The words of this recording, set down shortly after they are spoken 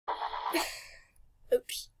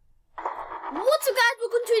Oops. What's up, guys?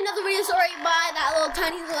 Welcome to another video. Sorry by that little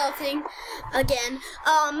tiny little thing again.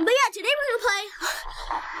 But yeah, today we're gonna play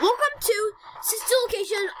Welcome to Sister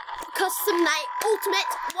Location Custom Night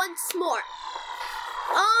Ultimate once more.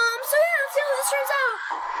 So yeah, let's see how this turns out.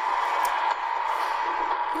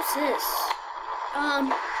 What's this?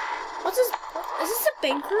 What's this? Is this a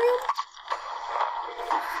bank room?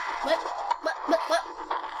 What?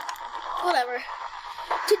 Whatever.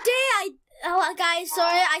 Today guys,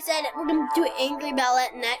 sorry, I said we're gonna do Angry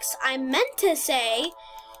Ballot next. I meant to say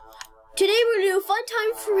today we're gonna do Fun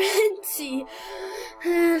Time Frenzy.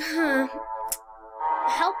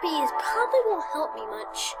 Helpies probably won't help me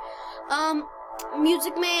much.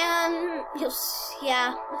 Music Man,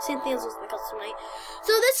 yeah, same thing as the custom night.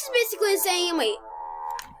 So this is basically saying, wait,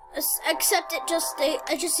 except it just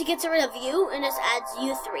gets rid of you and just adds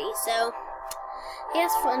you three. So yeah,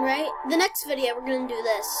 it's fun, right? The next video we're gonna do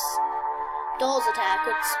this. Dolls attack.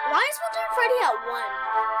 Why is Fun Time Freddy at 1?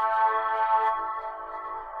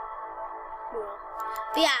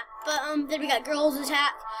 But yeah, then we got girls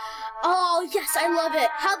attack. Oh yes, I love it.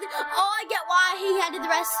 I get why he had the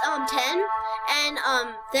rest 10 and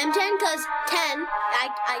them 10, cause 10.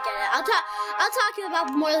 I get it. I'll talk to you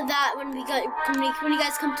about more of that when you guys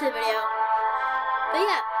come to the video. But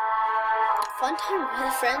yeah, Fun Time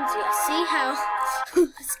Frenzy. See how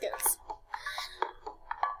this goes.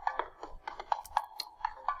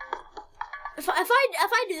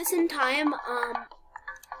 If I do this in time,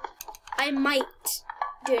 I might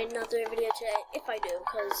do another video today. If I do,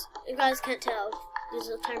 because you guys can't tell. There's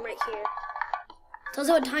a time right here. Tells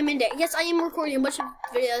you what time and day. Yes, I am recording a bunch of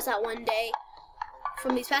videos that one day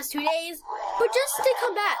from these past 2 days, but just to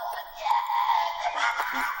come back.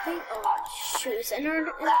 Oh shoot! Is it at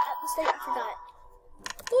the state? I forgot.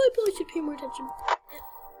 Oh, I probably should pay more attention.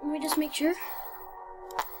 Let me just make sure.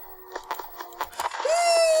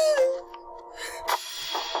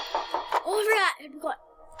 Oh, I forgot.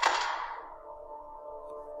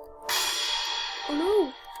 Oh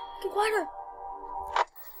no! Get quieter!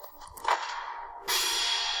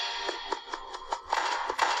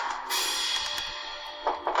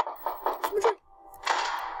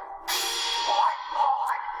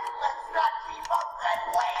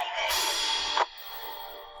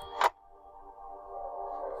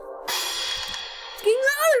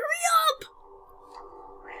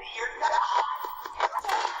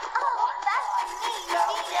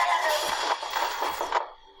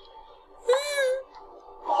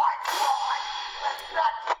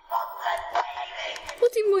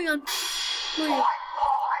 What's even going on? Oh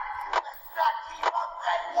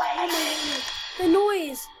my goodness. The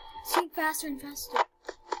noise! It's getting faster and faster.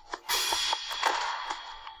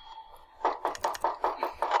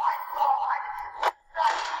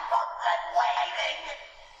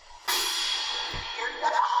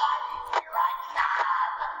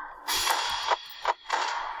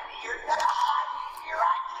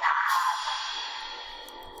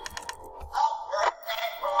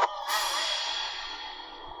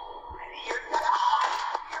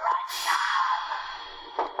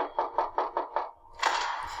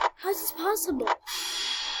 How is this possible? Can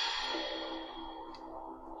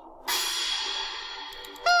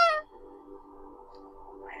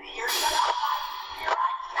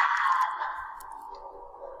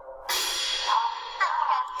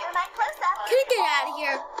I get out of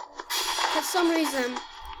here? For some reason,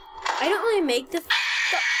 I don't really make the. I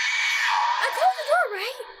closed the door,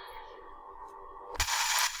 right?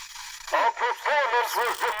 Our performance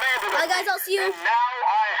was demanded. Bye, guys. I'll see you. And now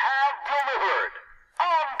I have delivered.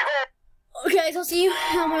 Okay, guys, I'll see you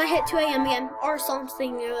when I hit 2 a.m. again, or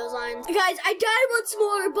something near those lines. Guys, I died once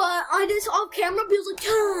more, but I did this off camera. People like,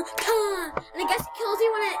 and I guess it kills you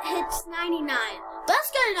when it hits 99. But that's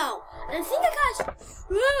good to know. And I think I got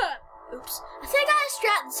oops. I think I got a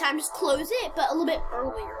strat this time. Just close it, but a little bit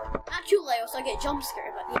earlier. Not too late, so I get jump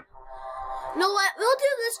scared. But you know what? We'll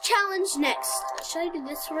do this challenge next. Should I do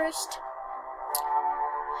this first?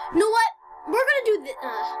 You know what? We're gonna do this.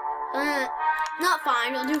 Not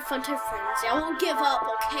fine, I'll do Fun Time Frenzy. I won't give up,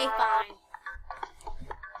 okay, fine.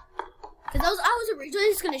 Because I was originally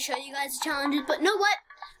just going to show you guys the challenges, but know what?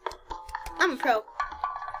 I'm a pro.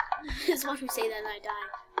 Just watch me say that and I die.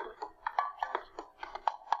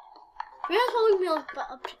 We're not probably be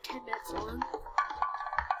up to 10 minutes long.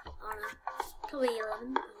 I don't know. Probably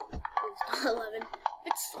 11. It's not 11.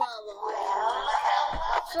 It's 12 already.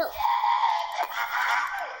 So.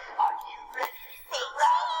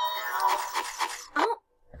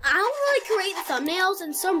 I don't really create the thumbnails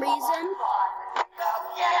in some reason.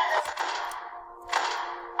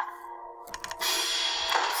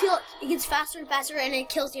 See, look, it gets faster and faster, and it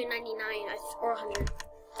kills you in 99 or 100.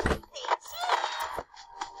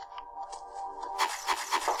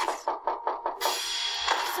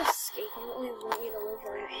 Just escape. I don't really want you to live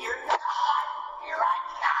right now.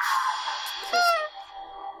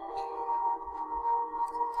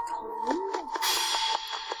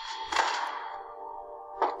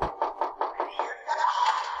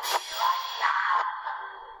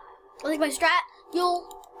 I like my strat. You'll.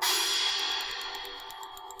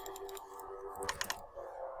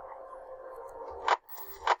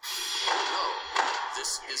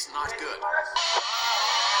 This is not good.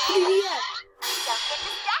 Yeah.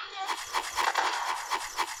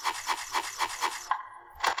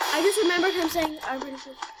 I just remembered him saying, "I really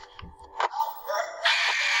should."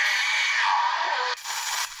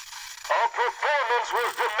 A performance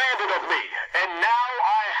was demanded of me, and now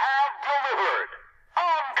I have delivered.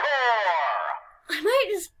 Encore! I might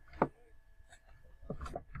just.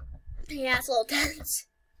 Yeah, it's a little tense.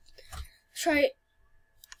 Try it.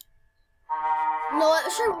 No,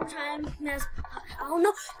 let's try one more time. I don't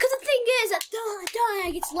know. Because the thing is that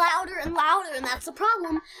it gets louder and louder, and that's the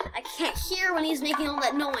problem. I can't hear when he's making all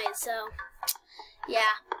that noise, so.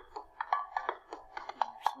 Yeah.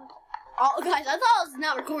 Oh, guys, I thought I was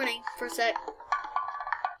not recording for a sec.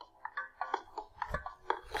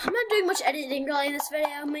 I'm not doing much editing really in this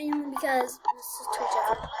video, mainly because this is Twitch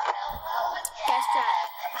effort. Guys, chat.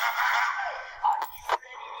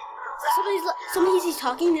 Somebody's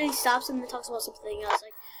talking, and then he stops and then talks about something else.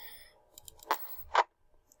 Like,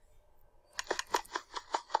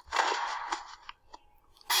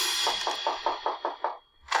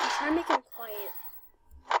 I'm trying to make him quiet.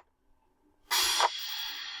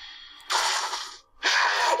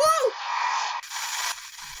 Whoa!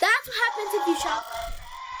 That's what happens if you shot.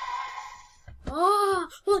 Oh,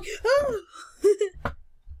 like, oh.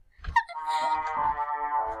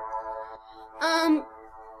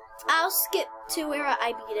 I'll skip to where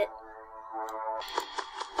I beat it.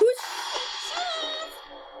 Who is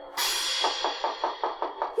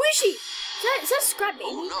she? Is that Scrap Baby?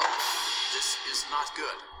 Oh no, this is not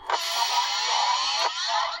good.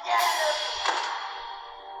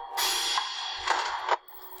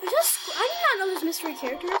 I did not know there's mystery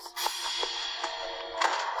characters.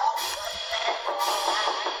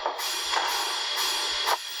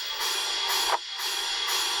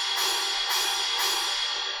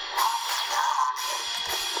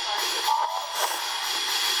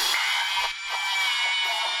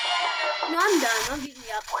 No, I'm done. I'm giving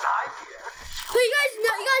up. But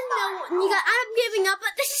I'm giving up,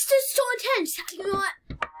 but this is just so intense. You know what?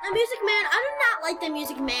 The Music Man, I do not like the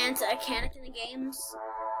Music Man's mechanic in the games.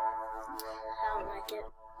 I don't like it.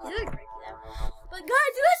 He's really crazy though. But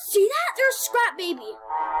guys, you guys see that? There's Scrap Baby.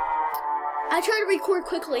 I tried to record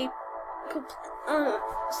quickly.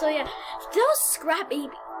 So yeah, that was Scrap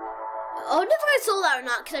Baby. I don't know if I saw that or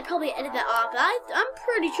not, because I probably edited that off, but I'm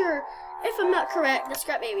pretty sure, if I'm not correct, that's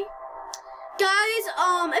Scrap Baby. Guys, if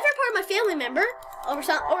you're part of my family member, or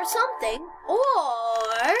something,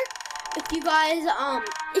 or if you guys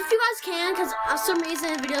can, because for some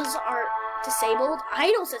reason videos are disabled.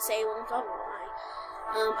 I don't disable them, so I don't know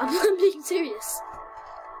why. I'm being serious.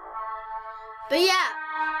 But yeah,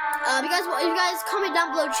 if you guys comment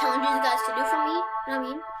down below challenges you guys can do for me, you know what I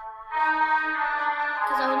mean?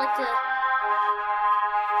 Because I would like to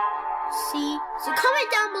see. So comment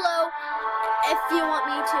down below if you want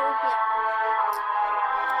me to. Yeah.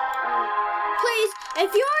 Please,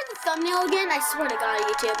 if you are the thumbnail again, I swear to God,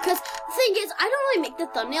 YouTube. Because the thing is, I don't really make the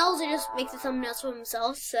thumbnails. I just make the thumbnails for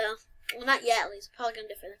themselves. So, well, not yet, at least. Probably gonna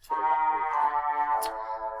do for next video.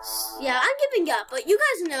 Yeah, I'm giving up. But you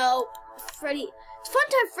guys know, Freddy. It's Fun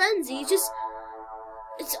Time Frenzy.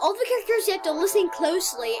 It's all the characters you have to listen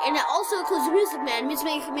closely, and it also includes Music Man. Music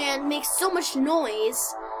Man makes so much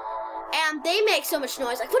noise, and they make so much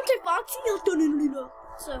noise. Like Fun Time Foxy.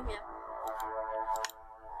 So yeah.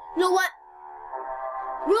 You know what?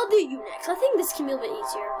 We'll do you next. I think this can be a bit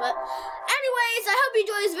easier. But anyways, I hope you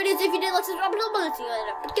enjoyed this video. If you did, let's drop it on. See you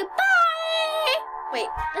later. But goodbye. Wait,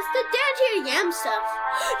 that's the Dan Here Yam stuff.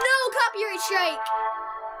 No copyright strike.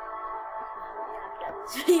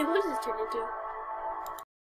 What does this turn into?